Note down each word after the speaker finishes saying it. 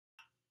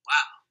Wow.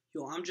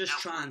 Yo, I'm just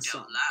trying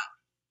something loud.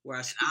 where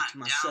I speak to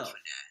myself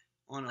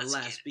on a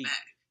last beat.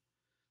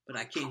 But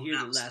I can't hear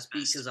the last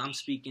beat because I'm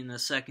speaking the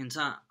second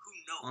time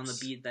on the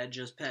beat that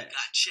just passed.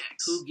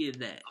 Who give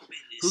that?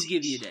 Who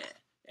give you that?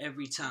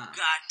 Every time.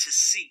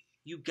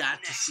 You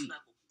got to see.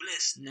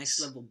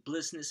 Next level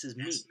blissness is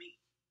me.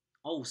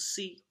 Oh,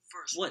 see?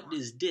 What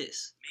is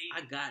this?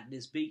 I got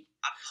this beat.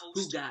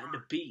 Who got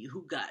the beat?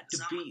 Who got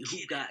the beat? Who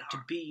got to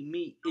be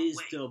me? Is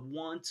the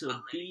one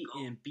to be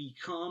and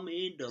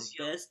becoming the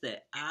best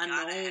that I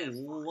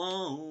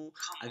know.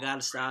 I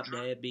gotta stop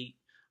that beat.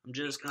 I'm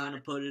just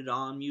gonna put it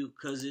on mute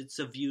cause it's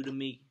a view to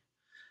me.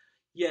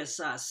 Yes,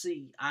 I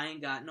see, I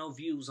ain't got no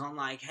views on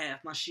like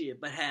half my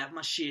shit, but half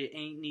my shit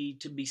ain't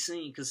need to be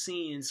seen, cause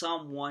seeing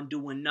someone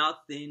doing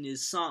nothing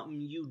is something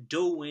you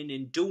doing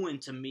and doing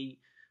to me,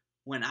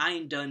 when I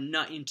ain't done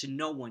nothing to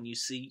no one, you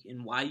see,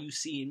 and why you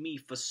seeing me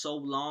for so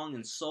long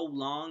and so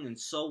long and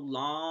so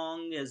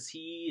long as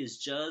he is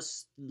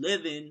just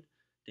living,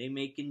 they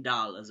making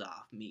dollars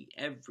off me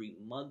every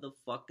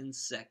motherfucking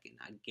second,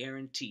 I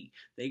guarantee.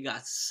 They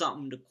got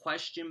something to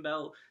question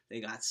about, they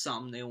got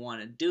something they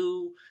want to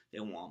do, they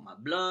want my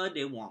blood,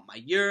 they want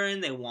my urine,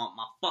 they want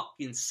my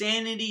fucking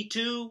sanity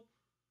too,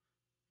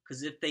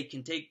 cause if they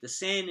can take the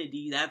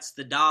sanity, that's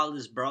the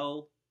dollars,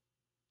 bro,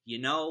 you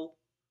know?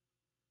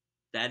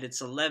 That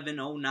it's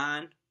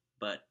 11:09,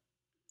 but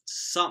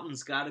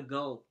something's gotta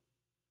go.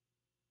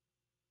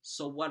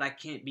 So what, I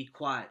can't be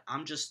quiet.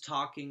 I'm just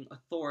talking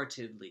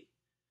authoritatively.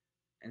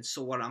 And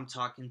so what, I'm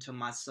talking to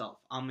myself.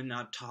 I'm an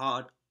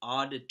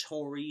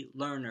auditory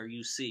learner,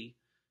 you see.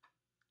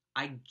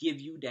 I give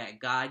you that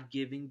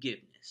God-given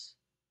giveness.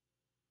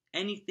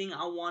 Anything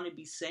I want to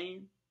be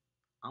saying,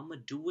 I'm going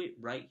to do it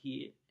right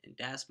here, and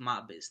that's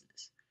my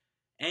business.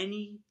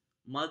 Any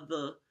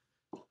mother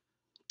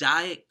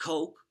Diet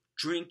Coke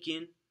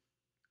drinking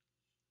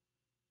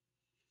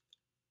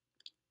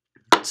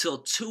till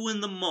 2 in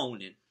the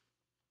morning,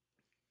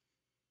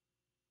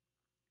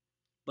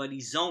 but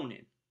he's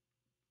zoning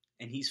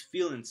and he's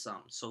feeling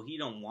something, so he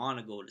don't want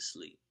to go to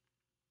sleep.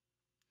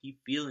 He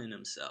feeling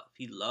himself.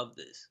 He love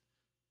this.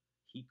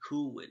 He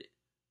cool with it.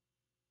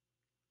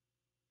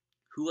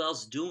 Who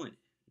else doing it?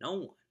 No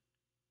one.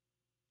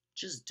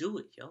 Just do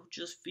it, yo.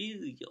 Just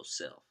feel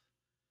yourself.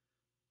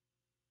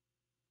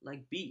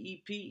 Like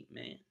BEP,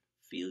 man.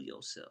 Feel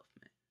yourself,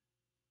 man.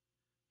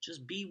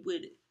 Just be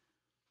with it.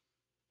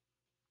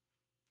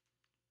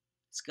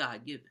 It's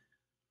God-given.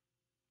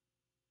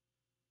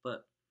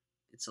 But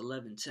it's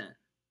 11:10,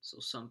 so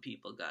some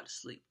people gotta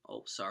sleep.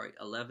 Oh, sorry,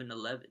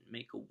 11:11.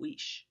 Make a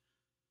wish.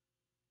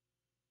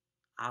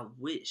 I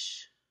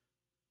wish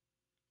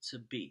to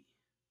be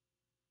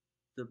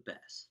the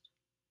best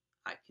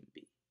I can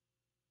be.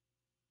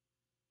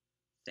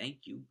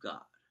 Thank you,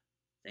 God.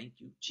 Thank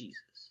you,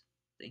 Jesus.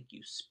 Thank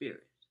you,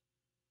 Spirit.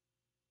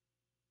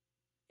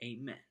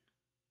 Amen.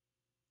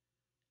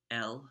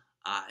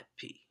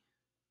 LIP.